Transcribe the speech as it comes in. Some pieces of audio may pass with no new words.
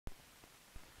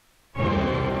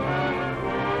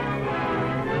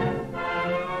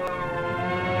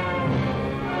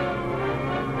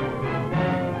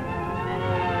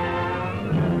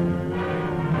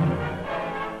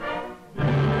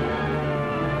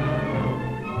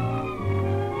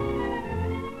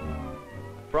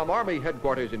From Army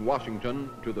headquarters in Washington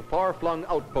to the far-flung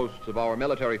outposts of our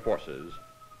military forces,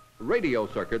 radio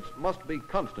circuits must be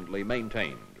constantly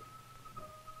maintained.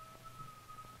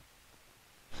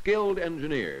 Skilled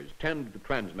engineers tend the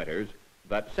transmitters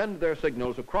that send their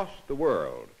signals across the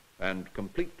world and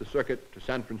complete the circuit to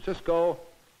San Francisco,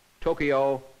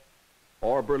 Tokyo,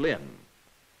 or Berlin.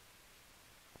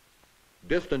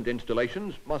 Distant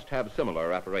installations must have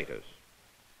similar apparatus.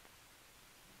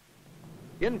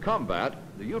 In combat,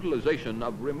 the utilization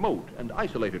of remote and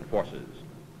isolated forces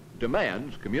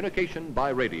demands communication by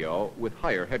radio with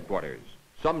higher headquarters,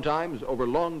 sometimes over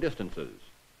long distances.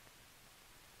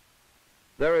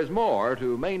 There is more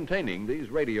to maintaining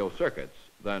these radio circuits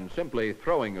than simply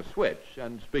throwing a switch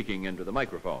and speaking into the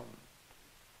microphone.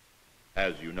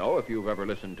 As you know, if you've ever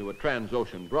listened to a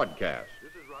transocean broadcast.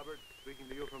 This is Robert speaking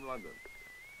to you from London.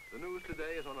 The news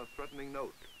today is on a threatening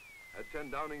note. At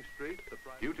 10 Downing Street,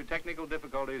 due to technical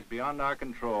difficulties beyond our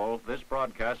control, this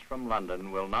broadcast from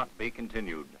London will not be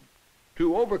continued.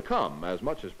 To overcome as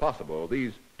much as possible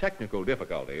these technical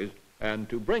difficulties and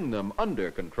to bring them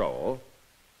under control,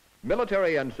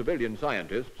 military and civilian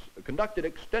scientists conducted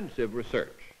extensive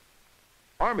research.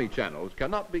 Army channels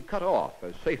cannot be cut off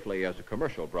as safely as a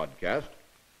commercial broadcast.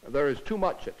 There is too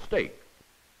much at stake.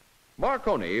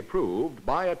 Marconi proved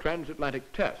by a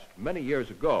transatlantic test many years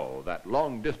ago that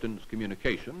long-distance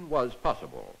communication was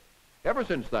possible. Ever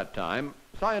since that time,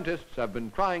 scientists have been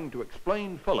trying to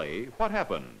explain fully what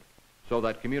happened so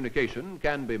that communication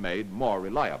can be made more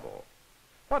reliable.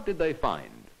 What did they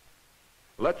find?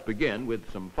 Let's begin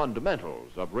with some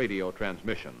fundamentals of radio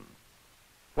transmission.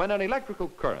 When an electrical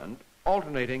current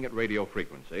alternating at radio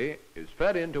frequency is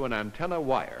fed into an antenna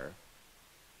wire,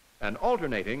 an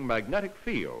alternating magnetic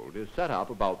field is set up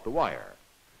about the wire.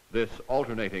 This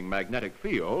alternating magnetic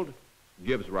field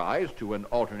gives rise to an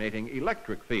alternating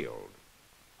electric field,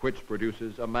 which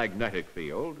produces a magnetic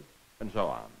field, and so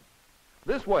on.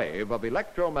 This wave of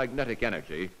electromagnetic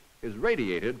energy is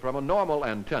radiated from a normal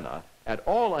antenna at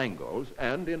all angles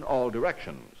and in all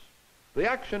directions. The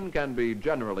action can be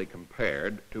generally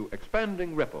compared to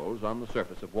expanding ripples on the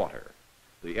surface of water.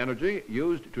 The energy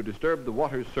used to disturb the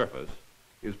water's surface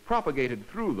is propagated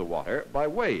through the water by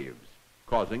waves,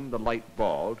 causing the light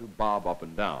ball to bob up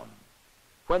and down.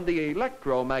 When the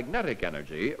electromagnetic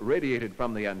energy radiated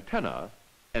from the antenna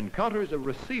encounters a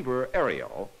receiver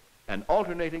aerial, an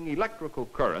alternating electrical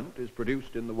current is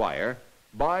produced in the wire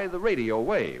by the radio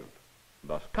wave.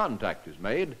 Thus contact is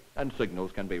made and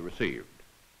signals can be received.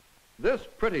 This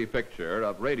pretty picture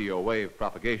of radio wave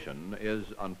propagation is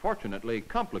unfortunately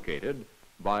complicated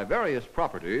by various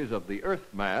properties of the Earth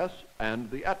mass and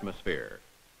the atmosphere.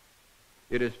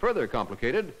 It is further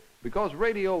complicated because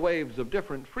radio waves of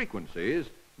different frequencies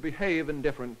behave in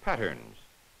different patterns.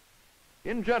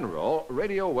 In general,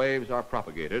 radio waves are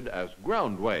propagated as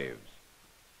ground waves.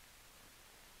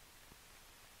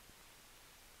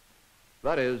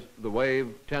 That is, the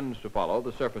wave tends to follow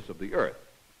the surface of the Earth.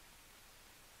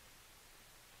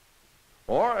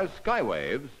 Or as sky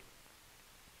waves,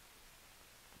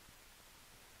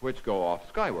 which go off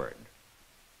skyward.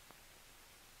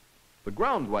 The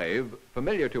ground wave,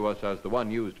 familiar to us as the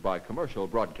one used by commercial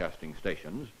broadcasting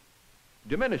stations,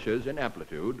 diminishes in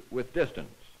amplitude with distance.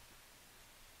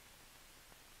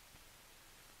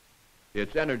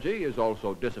 Its energy is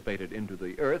also dissipated into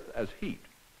the earth as heat.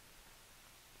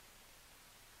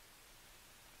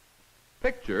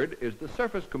 Pictured is the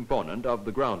surface component of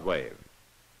the ground wave.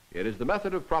 It is the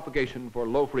method of propagation for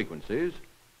low frequencies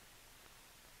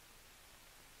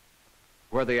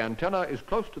where the antenna is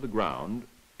close to the ground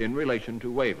in relation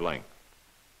to wavelength.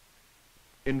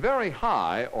 In very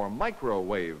high or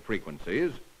microwave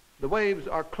frequencies, the waves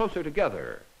are closer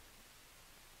together.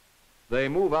 They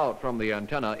move out from the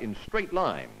antenna in straight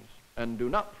lines and do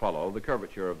not follow the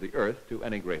curvature of the Earth to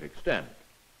any great extent.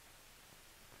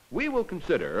 We will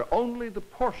consider only the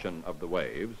portion of the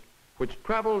waves which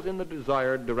travels in the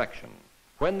desired direction.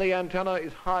 When the antenna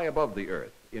is high above the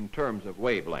Earth in terms of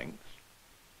wavelengths,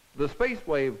 the space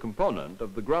wave component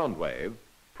of the ground wave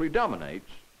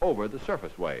predominates over the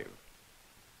surface wave.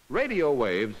 Radio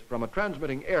waves from a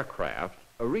transmitting aircraft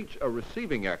reach a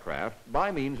receiving aircraft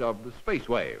by means of the space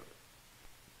wave.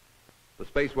 The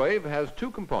space wave has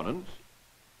two components,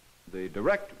 the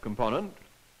direct component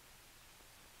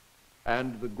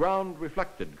and the ground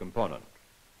reflected component.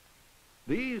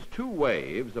 These two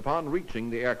waves, upon reaching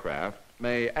the aircraft,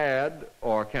 may add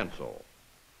or cancel.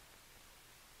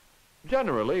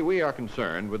 Generally, we are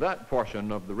concerned with that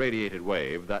portion of the radiated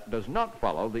wave that does not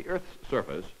follow the Earth's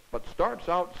surface but starts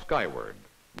out skyward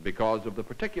because of the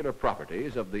particular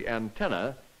properties of the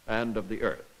antenna and of the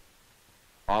Earth.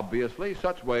 Obviously,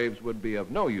 such waves would be of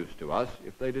no use to us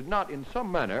if they did not in some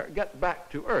manner get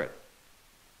back to Earth.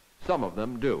 Some of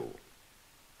them do.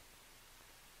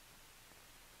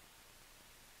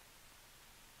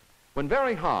 When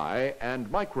very high and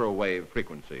microwave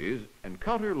frequencies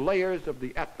encounter layers of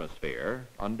the atmosphere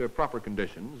under proper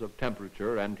conditions of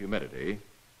temperature and humidity,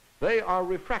 they are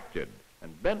refracted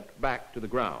and bent back to the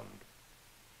ground.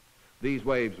 These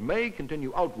waves may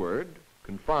continue outward,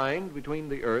 confined between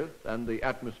the Earth and the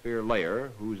atmosphere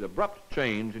layer whose abrupt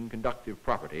change in conductive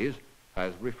properties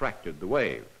has refracted the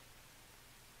wave.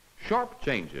 Sharp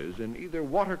changes in either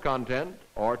water content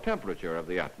or temperature of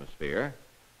the atmosphere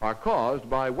are caused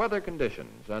by weather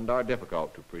conditions and are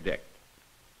difficult to predict.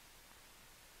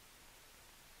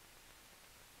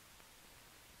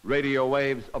 Radio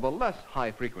waves of a less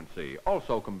high frequency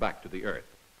also come back to the Earth.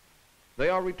 They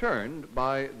are returned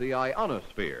by the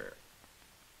ionosphere.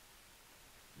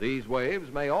 These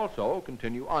waves may also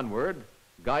continue onward,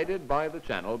 guided by the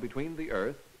channel between the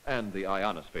Earth and the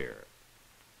ionosphere.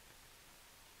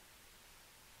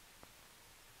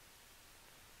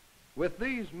 With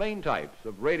these main types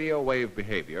of radio wave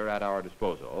behavior at our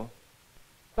disposal,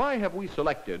 why have we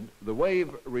selected the wave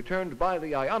returned by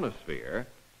the ionosphere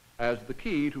as the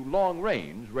key to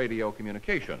long-range radio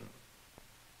communication?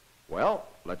 Well,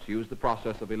 let's use the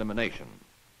process of elimination.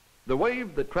 The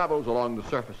wave that travels along the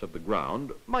surface of the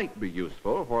ground might be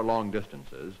useful for long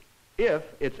distances if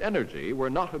its energy were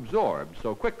not absorbed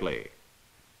so quickly.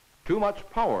 Too much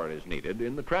power is needed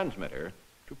in the transmitter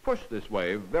to push this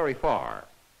wave very far,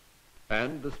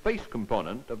 and the space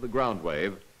component of the ground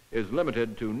wave is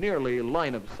limited to nearly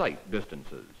line-of-sight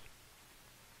distances.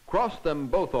 Cross them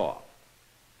both off.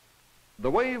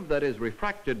 The wave that is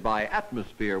refracted by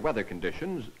atmosphere weather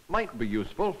conditions might be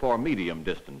useful for medium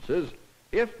distances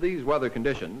if these weather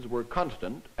conditions were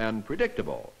constant and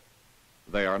predictable.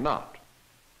 They are not.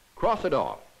 Cross it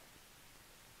off.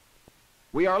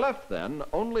 We are left then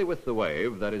only with the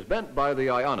wave that is bent by the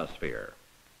ionosphere.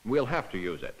 We'll have to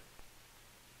use it.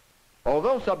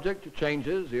 Although subject to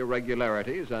changes,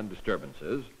 irregularities, and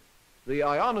disturbances, the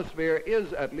ionosphere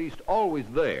is at least always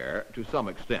there to some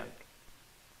extent.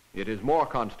 It is more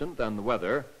constant than the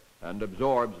weather and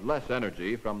absorbs less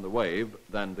energy from the wave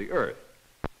than the Earth.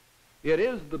 It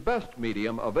is the best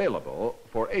medium available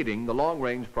for aiding the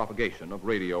long-range propagation of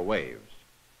radio waves.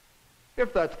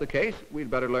 If that's the case, we'd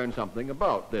better learn something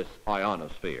about this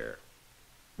ionosphere.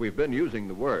 We've been using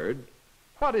the word.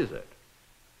 What is it?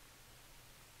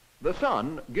 The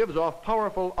sun gives off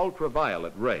powerful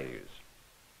ultraviolet rays.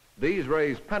 These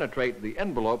rays penetrate the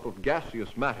envelope of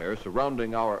gaseous matter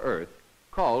surrounding our Earth,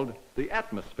 called the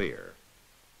atmosphere.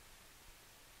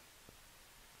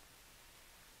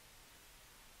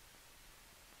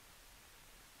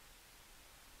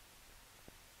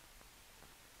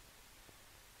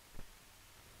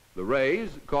 The rays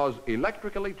cause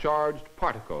electrically charged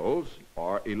particles,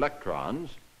 or electrons,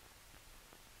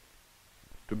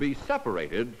 to be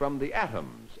separated from the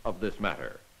atoms of this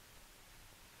matter.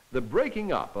 The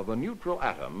breaking up of a neutral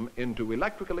atom into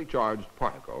electrically charged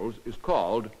particles is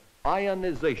called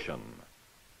ionization.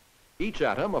 Each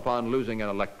atom, upon losing an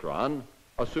electron,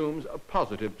 assumes a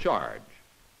positive charge.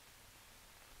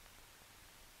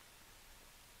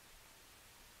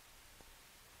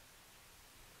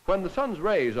 When the sun's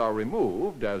rays are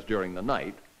removed, as during the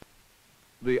night,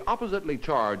 the oppositely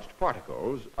charged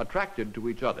particles attracted to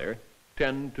each other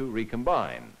tend to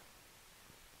recombine.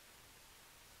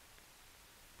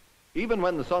 Even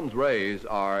when the sun's rays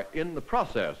are in the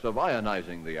process of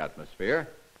ionizing the atmosphere,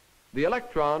 the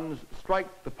electrons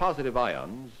strike the positive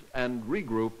ions and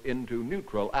regroup into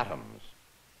neutral atoms.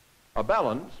 A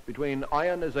balance between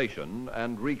ionization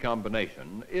and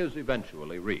recombination is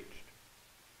eventually reached.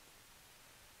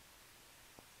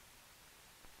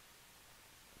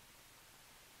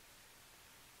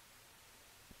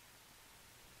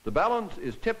 The balance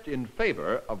is tipped in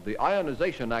favor of the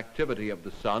ionization activity of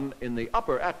the sun in the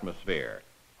upper atmosphere,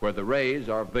 where the rays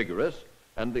are vigorous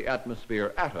and the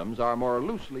atmosphere atoms are more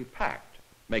loosely packed,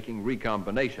 making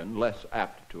recombination less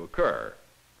apt to occur.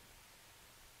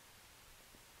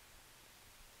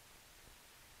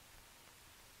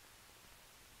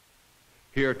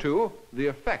 Here, too, the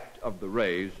effect of the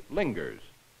rays lingers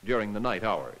during the night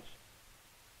hours.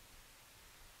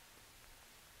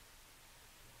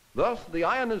 Thus, the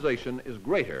ionization is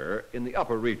greater in the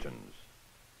upper regions.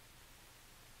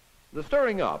 The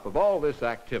stirring up of all this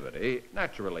activity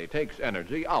naturally takes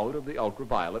energy out of the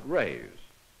ultraviolet rays.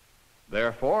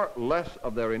 Therefore, less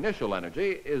of their initial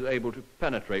energy is able to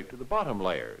penetrate to the bottom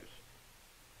layers.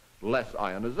 Less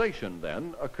ionization,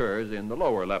 then, occurs in the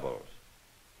lower levels.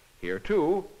 Here,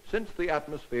 too, since the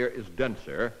atmosphere is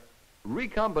denser,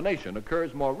 recombination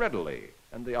occurs more readily,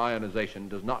 and the ionization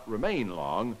does not remain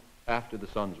long after the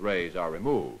sun's rays are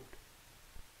removed.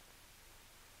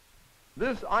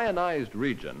 This ionized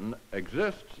region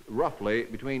exists roughly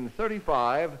between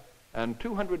 35 and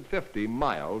 250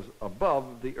 miles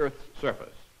above the Earth's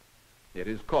surface. It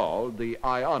is called the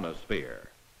ionosphere.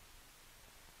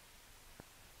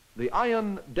 The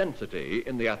ion density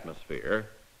in the atmosphere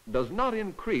does not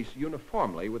increase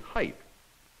uniformly with height.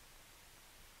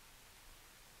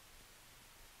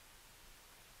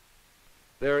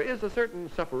 There is a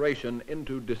certain separation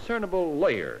into discernible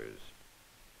layers.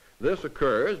 This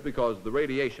occurs because the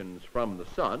radiations from the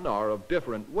sun are of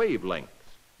different wavelengths.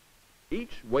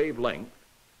 Each wavelength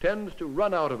tends to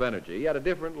run out of energy at a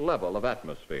different level of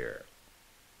atmosphere.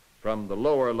 From the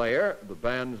lower layer, the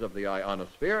bands of the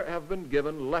ionosphere have been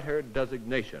given letter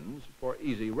designations for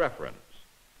easy reference.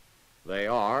 They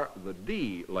are the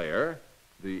D layer,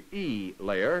 the E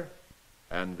layer,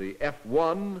 and the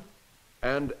F1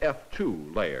 and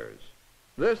F2 layers.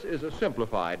 This is a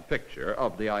simplified picture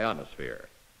of the ionosphere.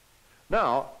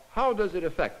 Now, how does it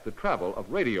affect the travel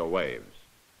of radio waves?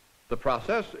 The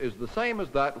process is the same as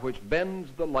that which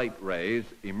bends the light rays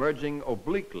emerging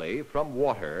obliquely from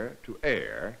water to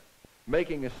air,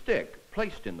 making a stick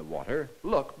placed in the water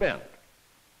look bent.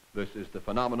 This is the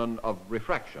phenomenon of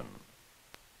refraction.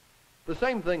 The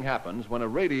same thing happens when a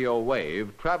radio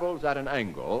wave travels at an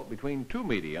angle between two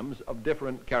mediums of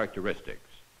different characteristics.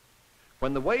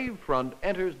 When the wave front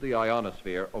enters the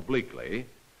ionosphere obliquely,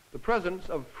 the presence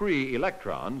of free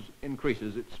electrons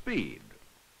increases its speed.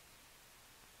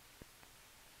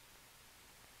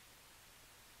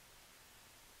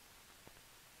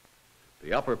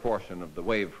 The upper portion of the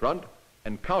wave front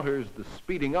encounters the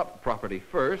speeding up property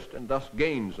first and thus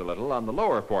gains a little on the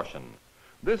lower portion.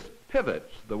 This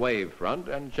pivots the wave front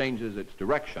and changes its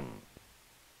direction.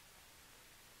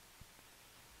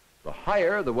 The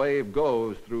higher the wave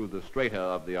goes through the strata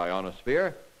of the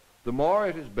ionosphere, the more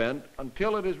it is bent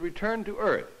until it is returned to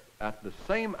Earth at the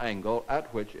same angle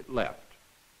at which it left.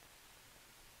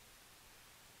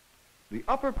 The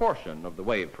upper portion of the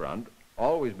wave front,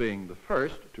 always being the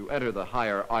first to enter the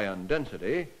higher ion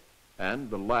density and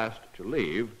the last to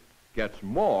leave, gets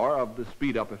more of the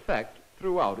speed-up effect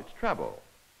throughout its travel.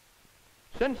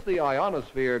 Since the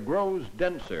ionosphere grows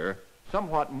denser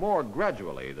somewhat more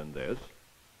gradually than this,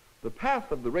 the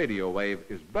path of the radio wave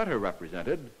is better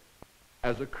represented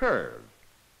as a curve,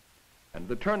 and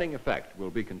the turning effect will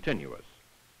be continuous.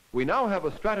 We now have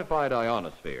a stratified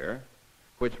ionosphere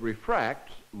which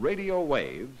refracts radio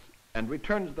waves and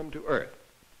returns them to Earth,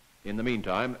 in the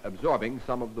meantime absorbing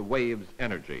some of the wave's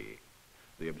energy,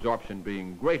 the absorption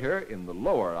being greater in the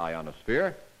lower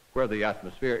ionosphere, where the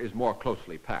atmosphere is more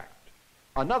closely packed.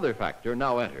 Another factor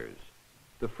now enters,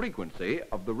 the frequency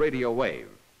of the radio wave.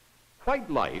 White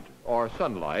light, or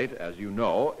sunlight, as you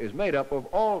know, is made up of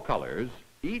all colors,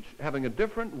 each having a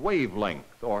different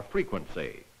wavelength or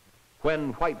frequency.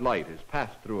 When white light is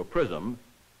passed through a prism,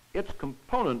 its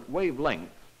component wavelengths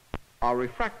are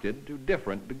refracted to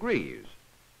different degrees,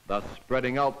 thus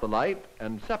spreading out the light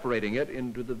and separating it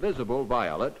into the visible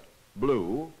violet,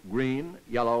 blue, green,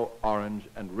 yellow, orange,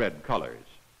 and red colors.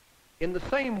 In the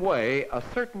same way, a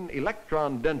certain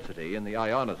electron density in the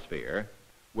ionosphere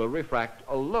will refract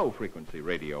a low-frequency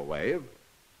radio wave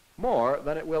more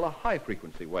than it will a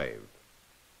high-frequency wave.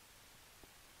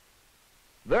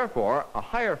 Therefore, a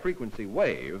higher frequency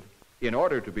wave, in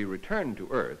order to be returned to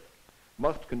Earth,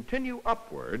 must continue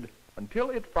upward until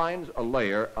it finds a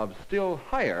layer of still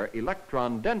higher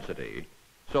electron density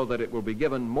so that it will be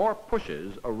given more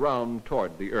pushes around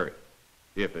toward the Earth.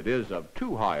 If it is of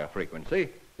too high a frequency,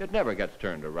 it never gets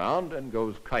turned around and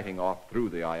goes kiting off through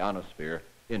the ionosphere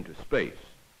into space.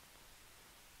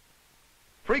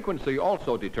 Frequency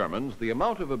also determines the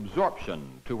amount of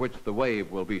absorption to which the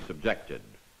wave will be subjected.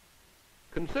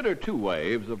 Consider two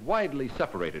waves of widely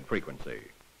separated frequency.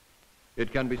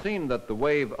 It can be seen that the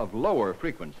wave of lower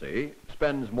frequency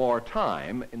spends more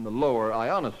time in the lower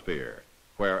ionosphere,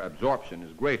 where absorption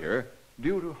is greater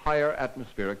due to higher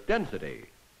atmospheric density,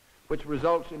 which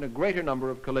results in a greater number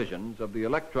of collisions of the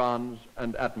electrons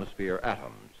and atmosphere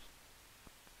atoms.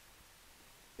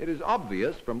 It is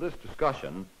obvious from this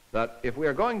discussion that if we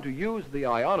are going to use the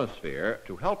ionosphere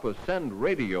to help us send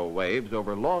radio waves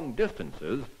over long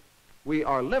distances, we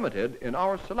are limited in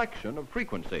our selection of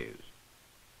frequencies.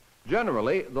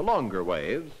 Generally, the longer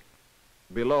waves,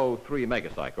 below 3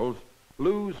 megacycles,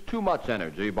 lose too much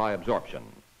energy by absorption.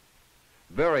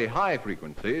 Very high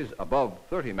frequencies, above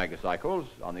 30 megacycles,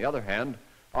 on the other hand,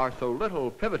 are so little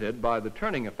pivoted by the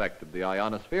turning effect of the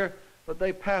ionosphere but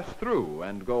they pass through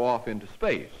and go off into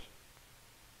space.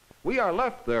 We are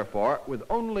left, therefore, with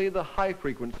only the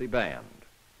high-frequency band.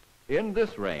 In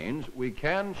this range, we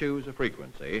can choose a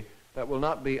frequency that will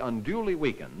not be unduly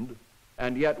weakened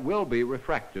and yet will be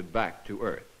refracted back to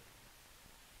Earth.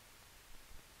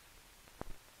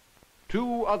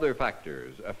 Two other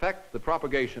factors affect the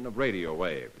propagation of radio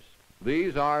waves.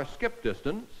 These are skip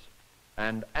distance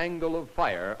and angle of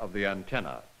fire of the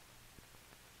antenna.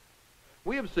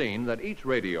 We have seen that each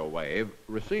radio wave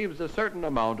receives a certain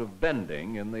amount of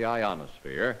bending in the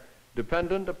ionosphere,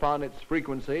 dependent upon its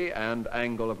frequency and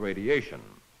angle of radiation.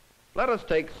 Let us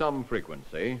take some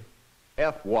frequency,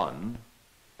 F1,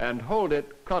 and hold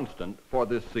it constant for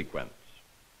this sequence.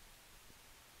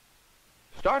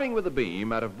 Starting with the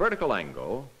beam at a vertical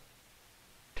angle,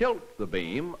 tilt the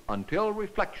beam until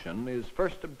reflection is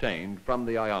first obtained from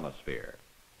the ionosphere.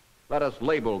 Let us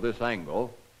label this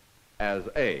angle as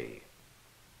A.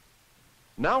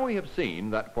 Now we have seen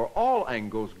that for all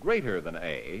angles greater than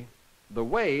A, the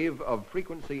wave of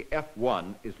frequency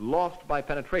F1 is lost by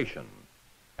penetration,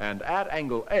 and at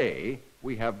angle A,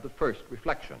 we have the first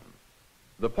reflection.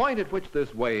 The point at which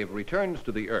this wave returns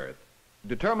to the Earth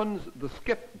determines the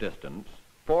skip distance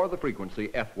for the frequency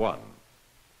F1.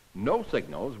 No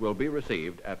signals will be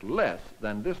received at less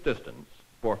than this distance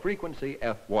for frequency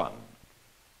F1.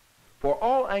 For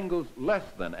all angles less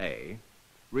than A,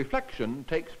 reflection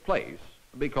takes place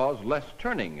because less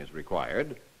turning is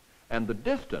required, and the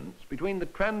distance between the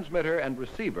transmitter and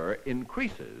receiver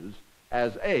increases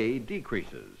as A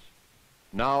decreases.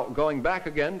 Now, going back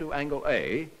again to angle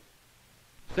A,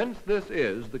 since this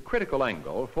is the critical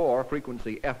angle for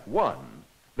frequency F1,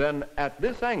 then at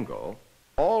this angle,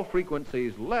 all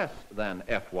frequencies less than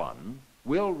F1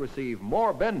 will receive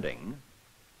more bending,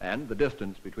 and the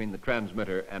distance between the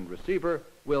transmitter and receiver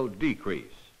will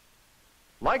decrease.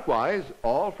 Likewise,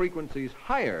 all frequencies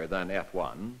higher than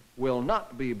F1 will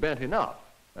not be bent enough,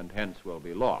 and hence will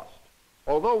be lost.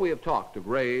 Although we have talked of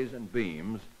rays and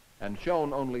beams and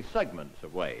shown only segments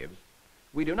of waves,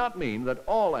 we do not mean that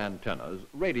all antennas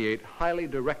radiate highly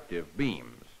directive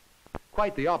beams.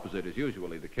 Quite the opposite is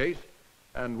usually the case,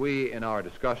 and we in our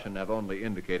discussion have only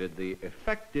indicated the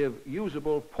effective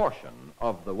usable portion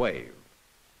of the wave.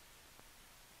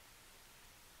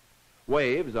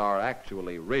 Waves are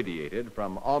actually radiated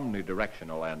from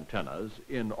omnidirectional antennas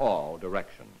in all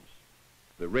directions.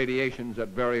 The radiations at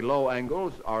very low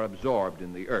angles are absorbed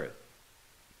in the Earth,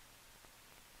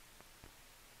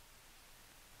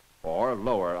 or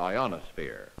lower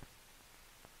ionosphere.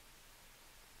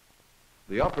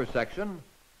 The upper section,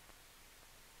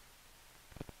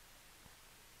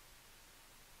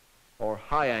 or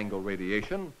high-angle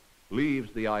radiation,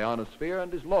 leaves the ionosphere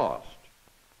and is lost.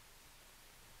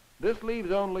 This leaves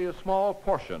only a small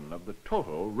portion of the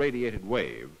total radiated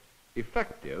wave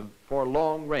effective for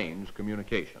long-range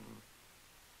communication.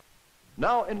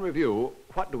 Now, in review,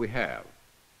 what do we have?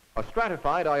 A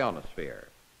stratified ionosphere.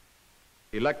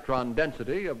 Electron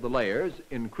density of the layers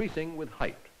increasing with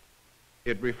height.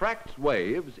 It refracts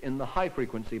waves in the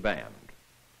high-frequency band.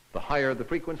 The higher the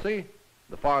frequency,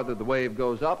 the farther the wave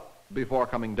goes up before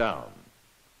coming down.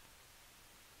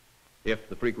 If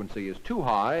the frequency is too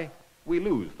high, we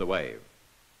lose the wave.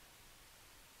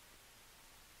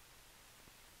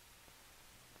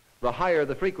 The higher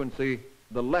the frequency,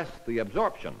 the less the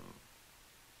absorption.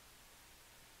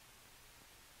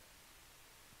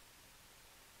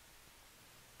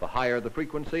 The higher the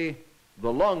frequency,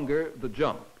 the longer the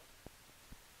jump.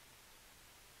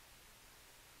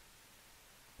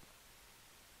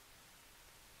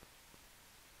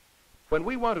 When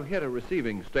we want to hit a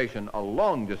receiving station a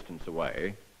long distance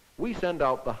away, we send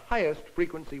out the highest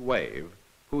frequency wave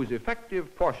whose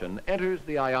effective portion enters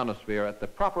the ionosphere at the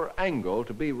proper angle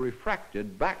to be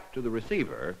refracted back to the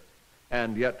receiver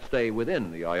and yet stay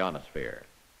within the ionosphere.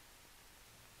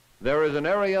 There is an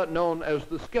area known as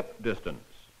the skip distance,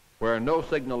 where no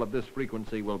signal of this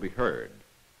frequency will be heard.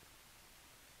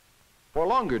 For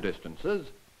longer distances,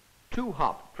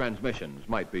 two-hop transmissions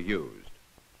might be used.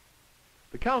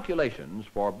 The calculations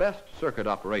for best circuit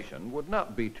operation would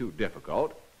not be too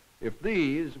difficult if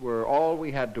these were all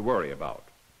we had to worry about.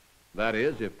 That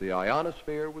is, if the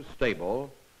ionosphere was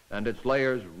stable and its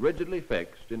layers rigidly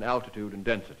fixed in altitude and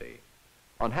density.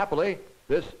 Unhappily,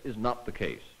 this is not the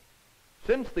case.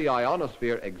 Since the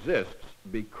ionosphere exists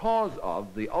because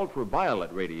of the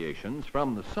ultraviolet radiations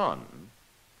from the sun,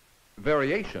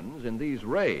 variations in these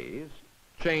rays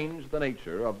change the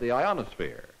nature of the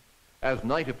ionosphere. As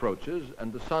night approaches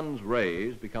and the sun's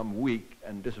rays become weak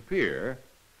and disappear,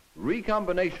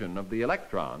 recombination of the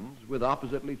electrons with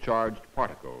oppositely charged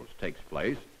particles takes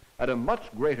place, at a much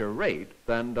greater rate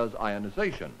than does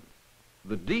ionization.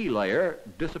 The D layer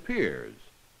disappears,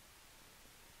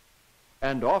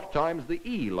 and oftentimes the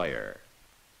E layer,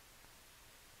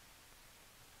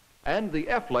 and the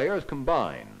F layers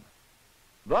combine.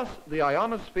 Thus, the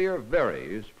ionosphere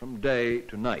varies from day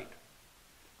to night.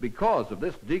 Because of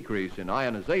this decrease in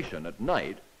ionization at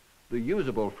night, the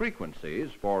usable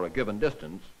frequencies for a given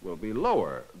distance will be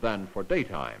lower than for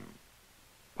daytime.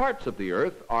 Parts of the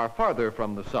Earth are farther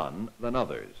from the sun than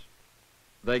others.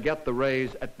 They get the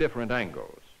rays at different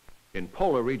angles. In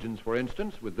polar regions, for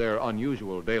instance, with their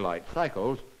unusual daylight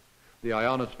cycles, the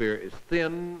ionosphere is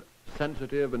thin,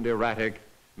 sensitive, and erratic,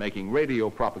 making radio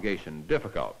propagation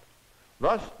difficult.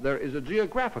 Thus, there is a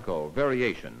geographical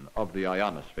variation of the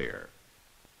ionosphere.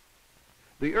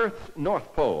 The Earth's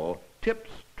North Pole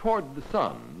tips toward the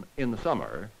sun in the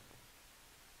summer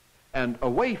and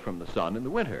away from the sun in the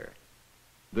winter.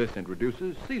 This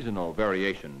introduces seasonal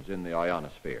variations in the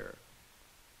ionosphere.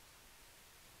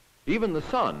 Even the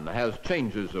sun has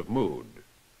changes of mood.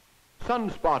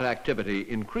 Sunspot activity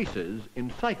increases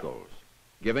in cycles,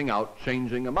 giving out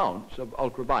changing amounts of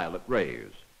ultraviolet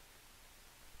rays.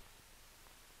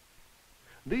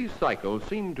 These cycles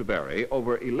seem to vary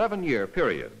over 11-year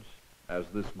periods, as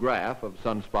this graph of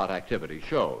sunspot activity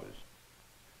shows.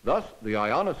 Thus, the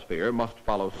ionosphere must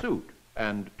follow suit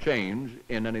and change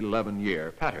in an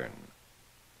 11-year pattern.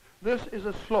 This is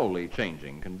a slowly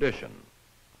changing condition.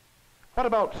 What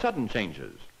about sudden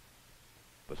changes?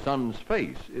 The sun's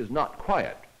face is not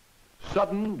quiet.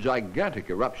 Sudden, gigantic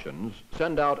eruptions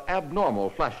send out abnormal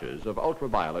flashes of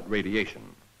ultraviolet radiation.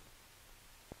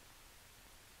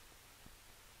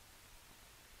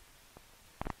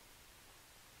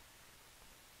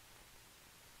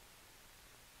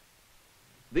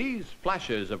 These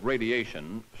flashes of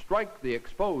radiation strike the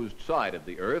exposed side of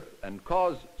the Earth and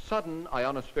cause sudden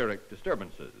ionospheric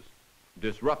disturbances,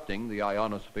 disrupting the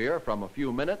ionosphere from a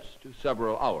few minutes to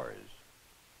several hours.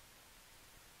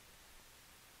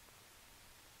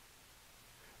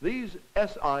 These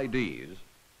SIDs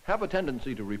have a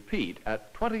tendency to repeat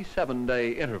at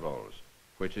 27-day intervals,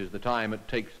 which is the time it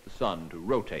takes the sun to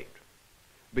rotate.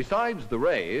 Besides the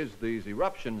rays, these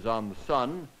eruptions on the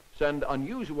sun send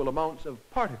unusual amounts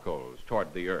of particles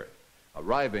toward the Earth.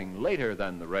 Arriving later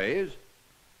than the rays,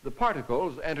 the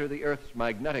particles enter the Earth's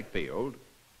magnetic field,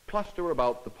 cluster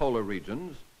about the polar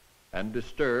regions, and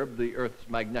disturb the Earth's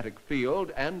magnetic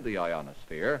field and the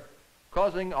ionosphere,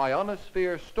 causing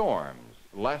ionosphere storms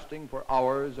lasting for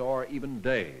hours or even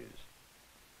days.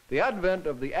 The advent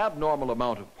of the abnormal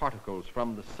amount of particles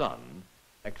from the sun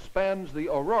expands the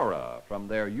aurora from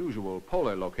their usual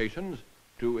polar locations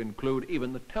to include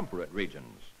even the temperate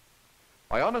regions.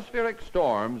 Ionospheric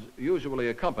storms usually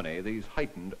accompany these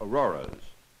heightened auroras.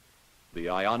 The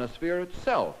ionosphere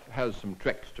itself has some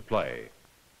tricks to play.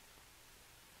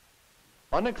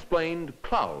 Unexplained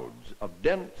clouds of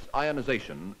dense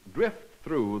ionization drift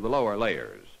through the lower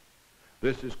layers.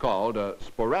 This is called a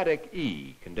sporadic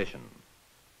E condition.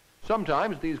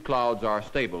 Sometimes these clouds are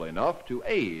stable enough to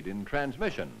aid in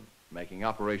transmission, making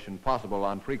operation possible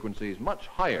on frequencies much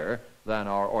higher than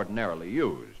are ordinarily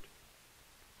used.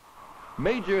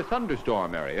 Major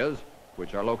thunderstorm areas,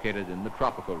 which are located in the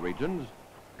tropical regions,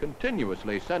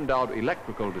 continuously send out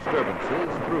electrical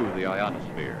disturbances through the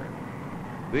ionosphere.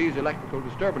 These electrical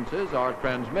disturbances are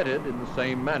transmitted in the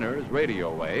same manner as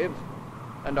radio waves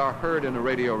and are heard in a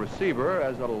radio receiver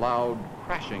as a loud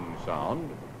crashing sound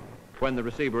when the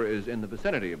receiver is in the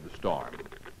vicinity of the storm.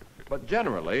 But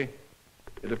generally,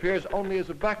 it appears only as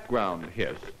a background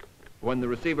hiss when the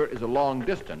receiver is a long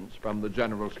distance from the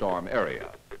general storm area.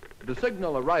 The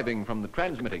signal arriving from the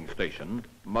transmitting station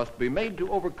must be made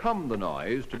to overcome the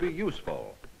noise to be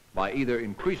useful by either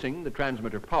increasing the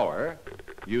transmitter power,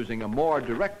 using a more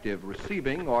directive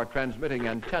receiving or transmitting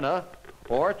antenna,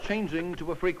 or changing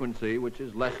to a frequency which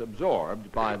is less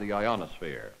absorbed by the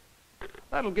ionosphere.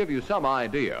 That'll give you some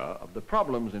idea of the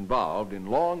problems involved in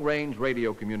long-range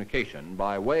radio communication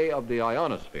by way of the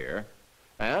ionosphere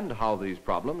and how these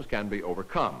problems can be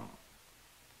overcome.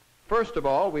 First of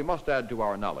all, we must add to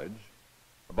our knowledge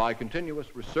by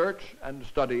continuous research and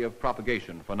study of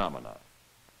propagation phenomena.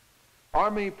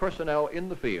 Army personnel in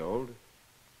the field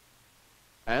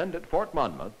and at Fort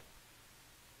Monmouth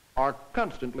are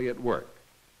constantly at work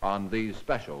on these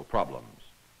special problems.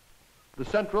 The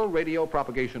Central Radio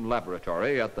Propagation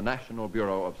Laboratory at the National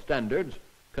Bureau of Standards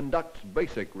conducts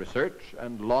basic research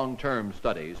and long-term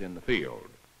studies in the field.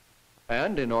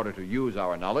 And in order to use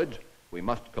our knowledge, we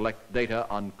must collect data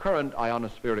on current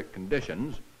ionospheric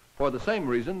conditions for the same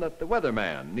reason that the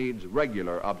weatherman needs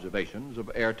regular observations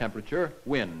of air temperature,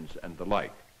 winds, and the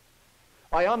like.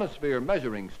 Ionosphere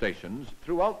measuring stations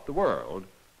throughout the world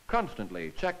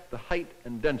constantly check the height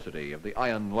and density of the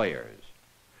ion layers.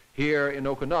 Here in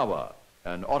Okinawa,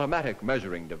 an automatic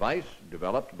measuring device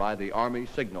developed by the Army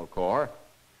Signal Corps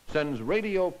sends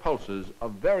radio pulses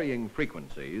of varying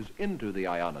frequencies into the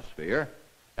ionosphere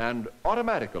and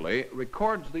automatically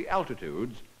records the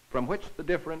altitudes from which the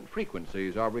different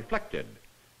frequencies are reflected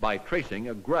by tracing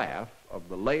a graph of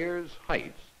the layer's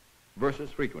heights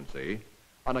versus frequency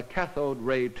on a cathode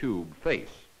ray tube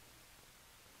face.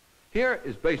 Here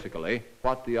is basically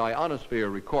what the ionosphere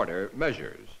recorder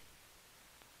measures.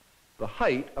 The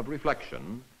height of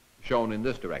reflection, shown in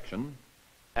this direction,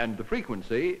 and the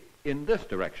frequency in this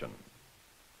direction.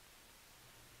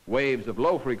 Waves of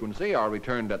low frequency are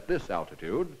returned at this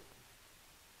altitude,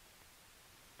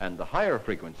 and the higher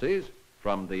frequencies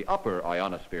from the upper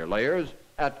ionosphere layers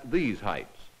at these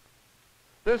heights.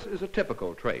 This is a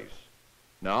typical trace.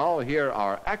 Now, here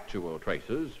are actual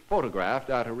traces photographed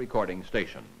at a recording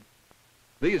station.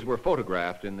 These were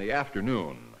photographed in the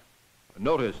afternoon.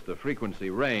 Notice the frequency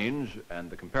range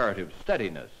and the comparative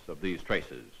steadiness of these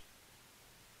traces.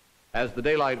 As the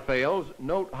daylight fails,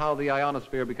 note how the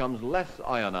ionosphere becomes less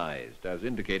ionized, as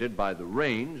indicated by the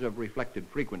range of reflected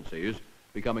frequencies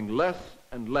becoming less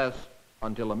and less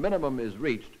until a minimum is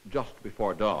reached just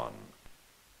before dawn.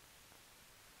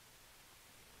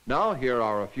 Now, here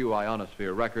are a few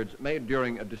ionosphere records made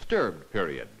during a disturbed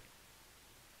period.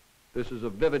 This is a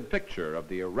vivid picture of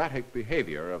the erratic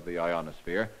behavior of the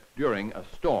ionosphere during a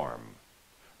storm.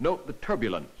 Note the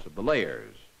turbulence of the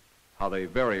layers, how they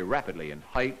vary rapidly in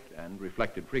height and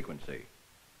reflected frequency,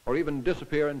 or even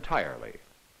disappear entirely.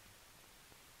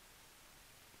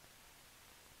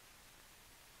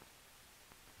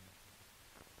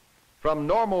 From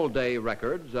normal day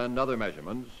records and other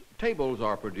measurements, tables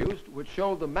are produced which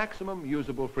show the maximum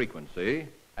usable frequency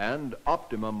and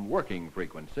optimum working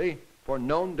frequency for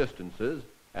known distances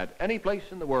at any place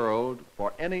in the world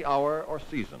for any hour or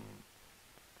season.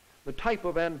 The type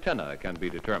of antenna can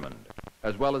be determined,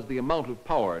 as well as the amount of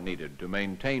power needed to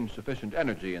maintain sufficient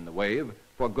energy in the wave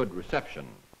for good reception.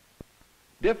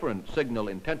 Different signal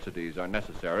intensities are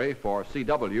necessary for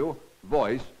CW,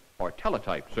 voice, or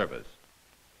teletype service.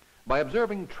 By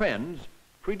observing trends,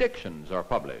 predictions are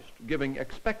published, giving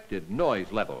expected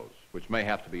noise levels, which may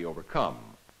have to be overcome.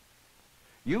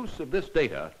 Use of this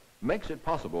data makes it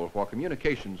possible for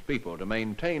communications people to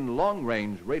maintain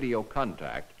long-range radio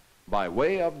contact by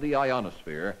way of the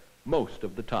ionosphere most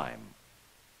of the time.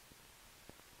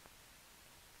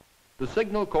 The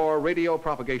Signal Corps Radio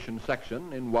Propagation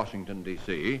Section in Washington,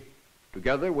 D.C.,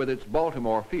 together with its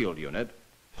Baltimore Field Unit,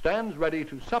 stands ready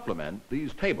to supplement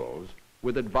these tables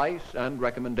with advice and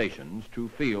recommendations to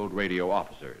field radio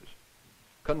officers.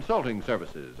 Consulting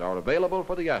services are available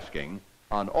for the asking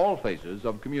on all phases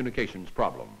of communications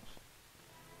problems.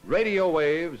 Radio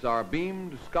waves are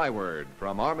beamed skyward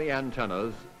from Army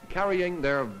antennas, carrying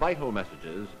their vital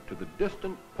messages to the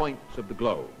distant points of the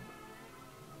globe.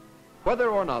 Whether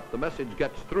or not the message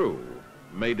gets through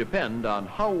may depend on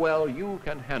how well you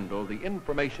can handle the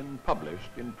information published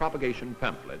in propagation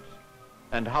pamphlets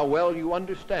and how well you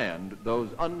understand those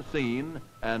unseen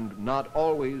and not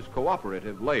always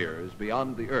cooperative layers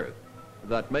beyond the Earth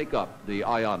that make up the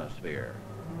ionosphere.